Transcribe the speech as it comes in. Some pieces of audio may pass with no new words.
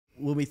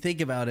when we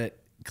think about it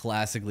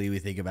classically, we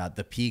think about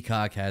the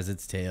peacock has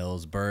its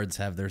tails, birds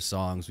have their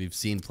songs. We've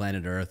seen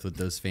Planet Earth with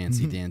those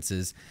fancy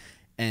dances.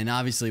 And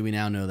obviously, we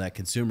now know that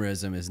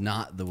consumerism is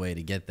not the way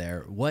to get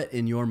there. What,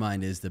 in your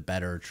mind, is the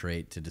better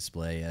trait to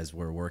display as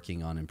we're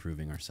working on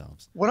improving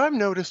ourselves? What I've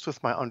noticed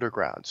with my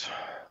undergrads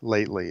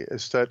lately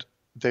is that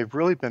they've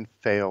really been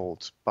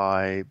failed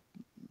by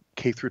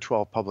K through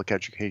 12 public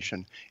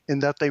education in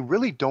that they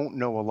really don't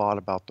know a lot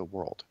about the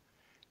world.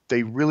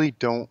 They really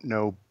don't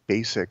know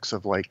basics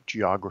of like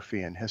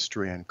geography and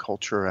history and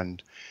culture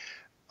and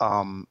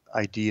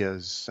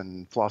ideas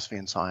and philosophy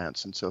and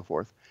science and so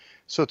forth.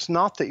 So it's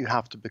not that you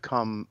have to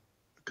become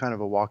kind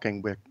of a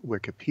walking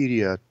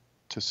Wikipedia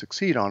to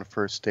succeed on a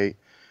first date,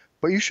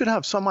 but you should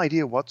have some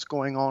idea what's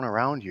going on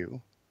around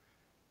you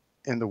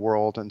in the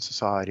world and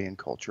society and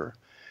culture.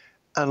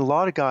 And a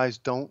lot of guys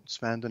don't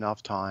spend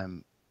enough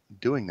time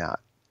doing that,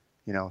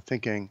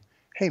 thinking,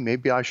 hey,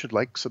 maybe I should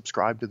like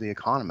subscribe to The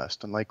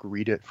Economist and like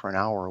read it for an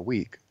hour a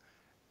week,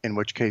 in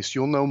which case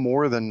you'll know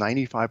more than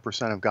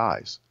 95% of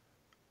guys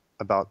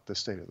about the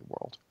state of the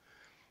world.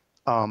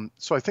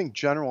 So I think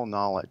general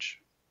knowledge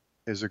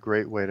is a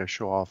great way to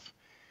show off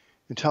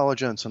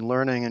intelligence and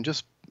learning and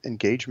just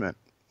engagement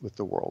with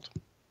the world.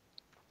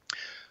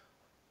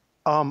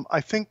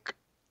 I think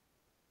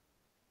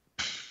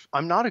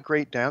I'm not a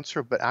great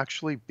dancer, but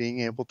actually being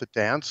able to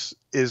dance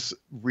is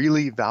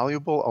really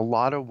valuable. A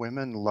lot of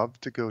women love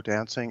to go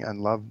dancing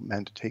and love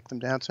men to take them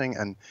dancing,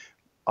 and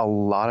a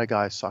lot of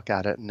guys suck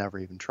at it and never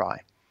even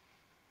try.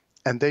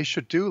 And they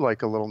should do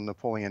like a little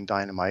Napoleon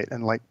Dynamite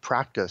and like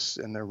practice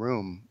in their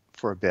room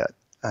for a bit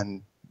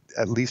and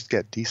at least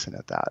get decent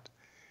at that.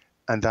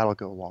 And that'll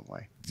go a long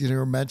way. You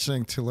were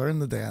mentioning to learn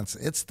the dance.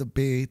 It's to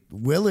be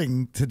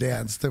willing to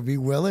dance, to be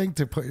willing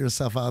to put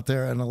yourself out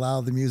there and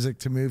allow the music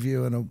to move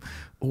you in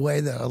a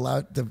way that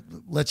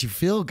lets you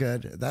feel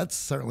good. That's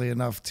certainly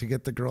enough to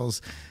get the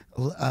girls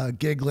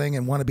giggling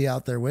and want to be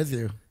out there with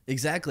you.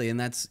 Exactly. And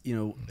that's,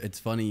 it's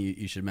funny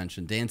you should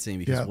mention dancing,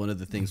 because one of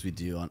the things we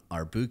do on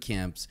our boot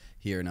camps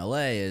here in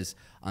LA is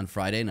on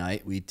Friday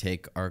night, we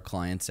take our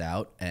clients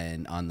out,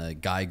 and on the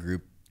guy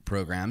group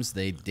programs,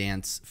 they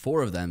dance,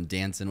 4 of them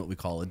dance in what we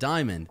call a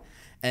diamond.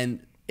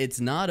 And it's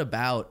not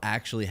about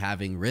actually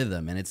having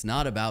rhythm, and it's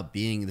not about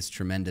being this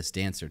tremendous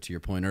dancer, to your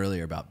point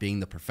earlier about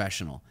being the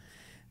professional,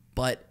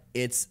 but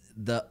it's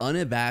the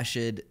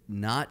unabashed,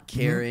 not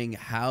caring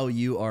how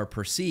you are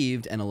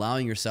perceived and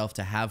allowing yourself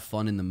to have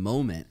fun in the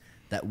moment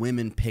that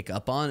women pick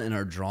up on and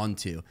are drawn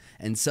to.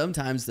 And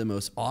sometimes the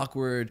most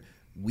awkward,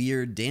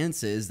 weird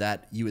dances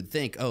that you would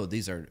think, oh,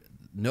 these are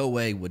no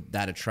way would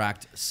that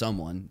attract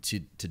someone to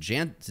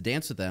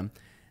dance with them,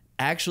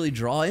 actually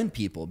draw in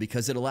people,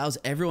 because it allows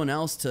everyone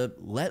else to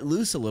let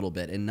loose a little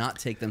bit and not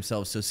take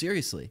themselves so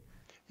seriously.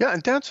 Yeah,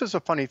 and dance is a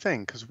funny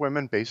thing because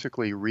women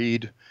basically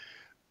read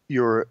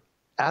your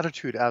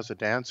attitude as a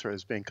dancer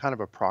as being kind of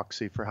a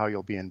proxy for how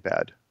you'll be in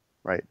bed,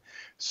 right?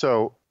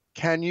 So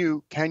can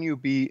you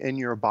be in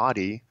your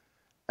body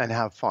and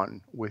have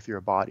fun with your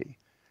body?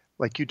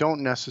 Like, you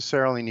don't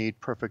necessarily need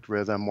perfect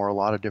rhythm or a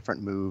lot of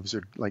different moves,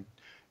 or like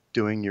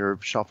doing your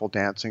shuffle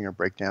dancing or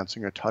break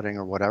dancing or tutting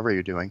or whatever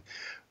you're doing.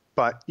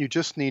 But you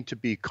just need to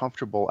be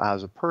comfortable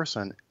as a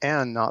person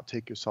and not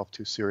take yourself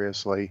too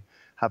seriously,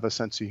 have a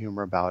sense of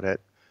humor about it,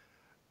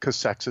 because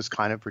sex is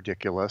kind of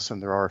ridiculous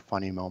and there are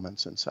funny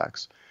moments in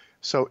sex.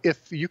 So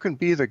if you can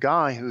be the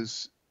guy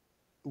who's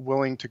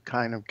willing to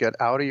kind of get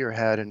out of your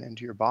head and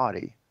into your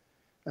body,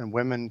 and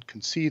women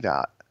can see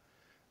that,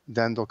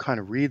 then they'll kind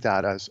of read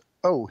that as,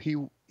 oh,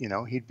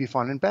 he'd be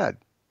fun in bed.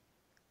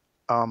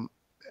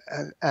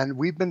 And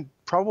we've been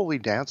probably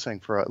dancing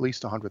for at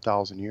least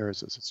 100,000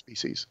 years as a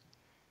species.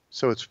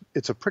 So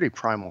it's a pretty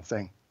primal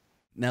thing.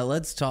 Now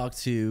let's talk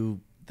to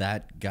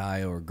that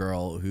guy or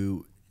girl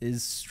who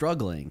is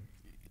struggling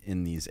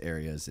in these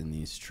areas, in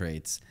these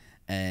traits.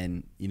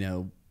 And,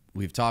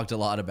 we've talked a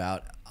lot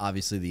about,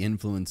 obviously, the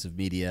influence of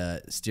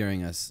media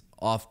steering us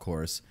off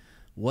course.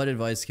 What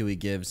advice can we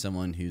give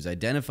someone who's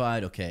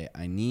identified, okay,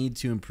 I need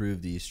to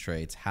improve these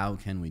traits? How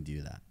can we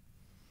do that?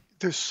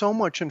 There's so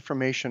much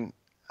information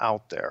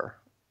out there,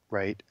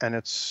 right? And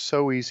it's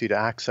so easy to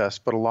access,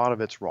 but a lot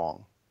of it's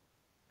wrong.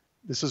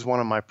 This is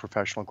one of my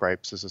professional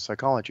gripes as a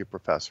psychology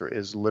professor,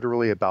 is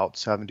literally about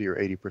 70 or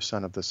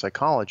 80% of the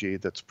psychology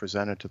that's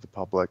presented to the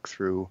public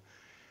through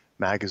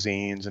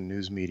magazines and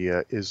news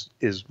media is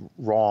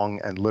wrong,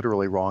 and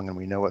literally wrong, and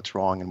we know it's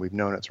wrong, and we've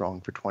known it's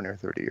wrong for 20 or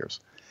 30 years.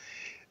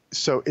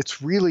 So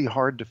it's really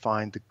hard to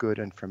find the good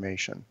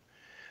information.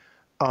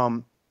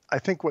 I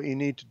think what you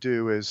need to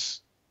do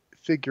is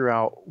figure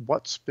out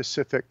what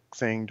specific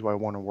thing do I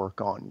want to work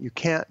on. You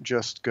can't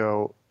just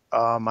go,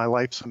 my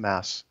life's a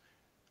mess.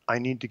 I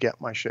need to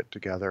get my shit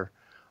together.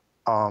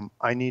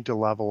 I need to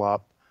level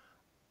up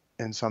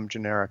in some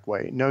generic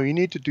way. No, you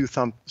need to do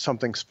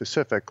something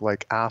specific,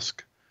 like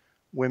ask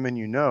women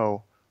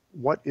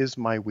what is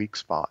my weak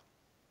spot?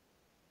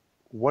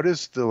 What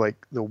is the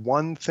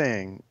one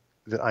thing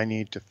that I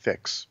need to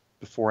fix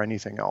before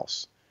anything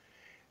else?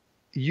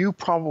 You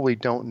probably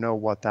don't know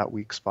what that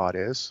weak spot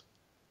is,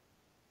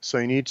 So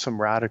you need some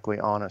radically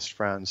honest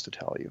friends to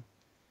tell you.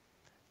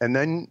 And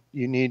then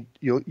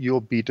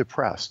you'll be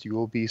depressed. You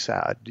will be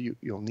sad.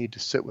 You'll need to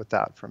sit with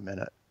that for a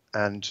minute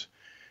and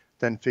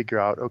then figure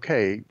out,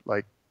 okay,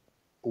 like,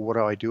 what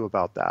do I do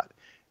about that?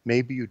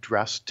 Maybe you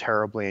dress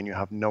terribly and you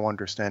have no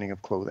understanding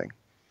of clothing.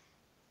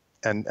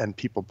 And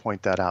people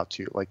point that out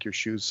to you, like your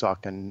shoes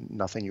suck and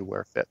nothing you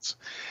wear fits.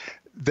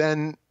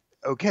 Then,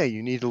 okay,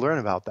 you need to learn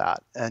about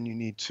that. And you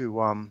need to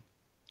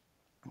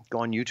go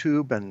on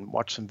YouTube and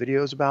watch some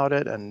videos about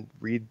it and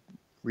read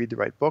the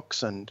right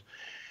books and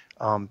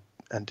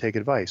take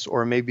advice.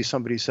 Or maybe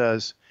somebody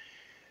says,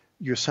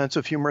 your sense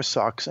of humor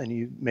sucks and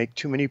you make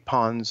too many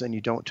puns and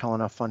you don't tell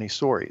enough funny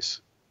stories.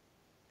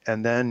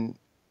 And then,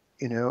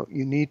 you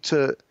need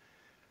to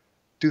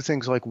do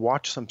things like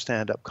watch some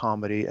stand-up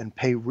comedy and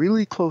pay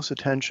really close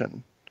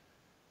attention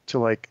to,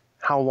 like,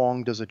 how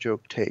long does a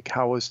joke take?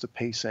 How is the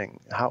pacing?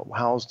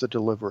 How's the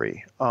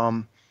delivery?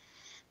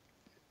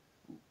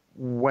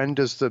 When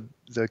does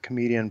the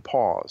comedian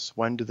pause?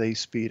 When do they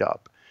speed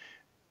up?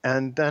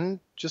 And then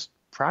just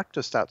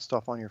practice that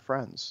stuff on your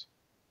friends.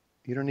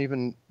 You don't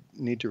even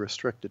need to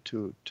restrict it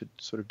to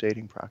sort of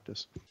dating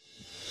practice.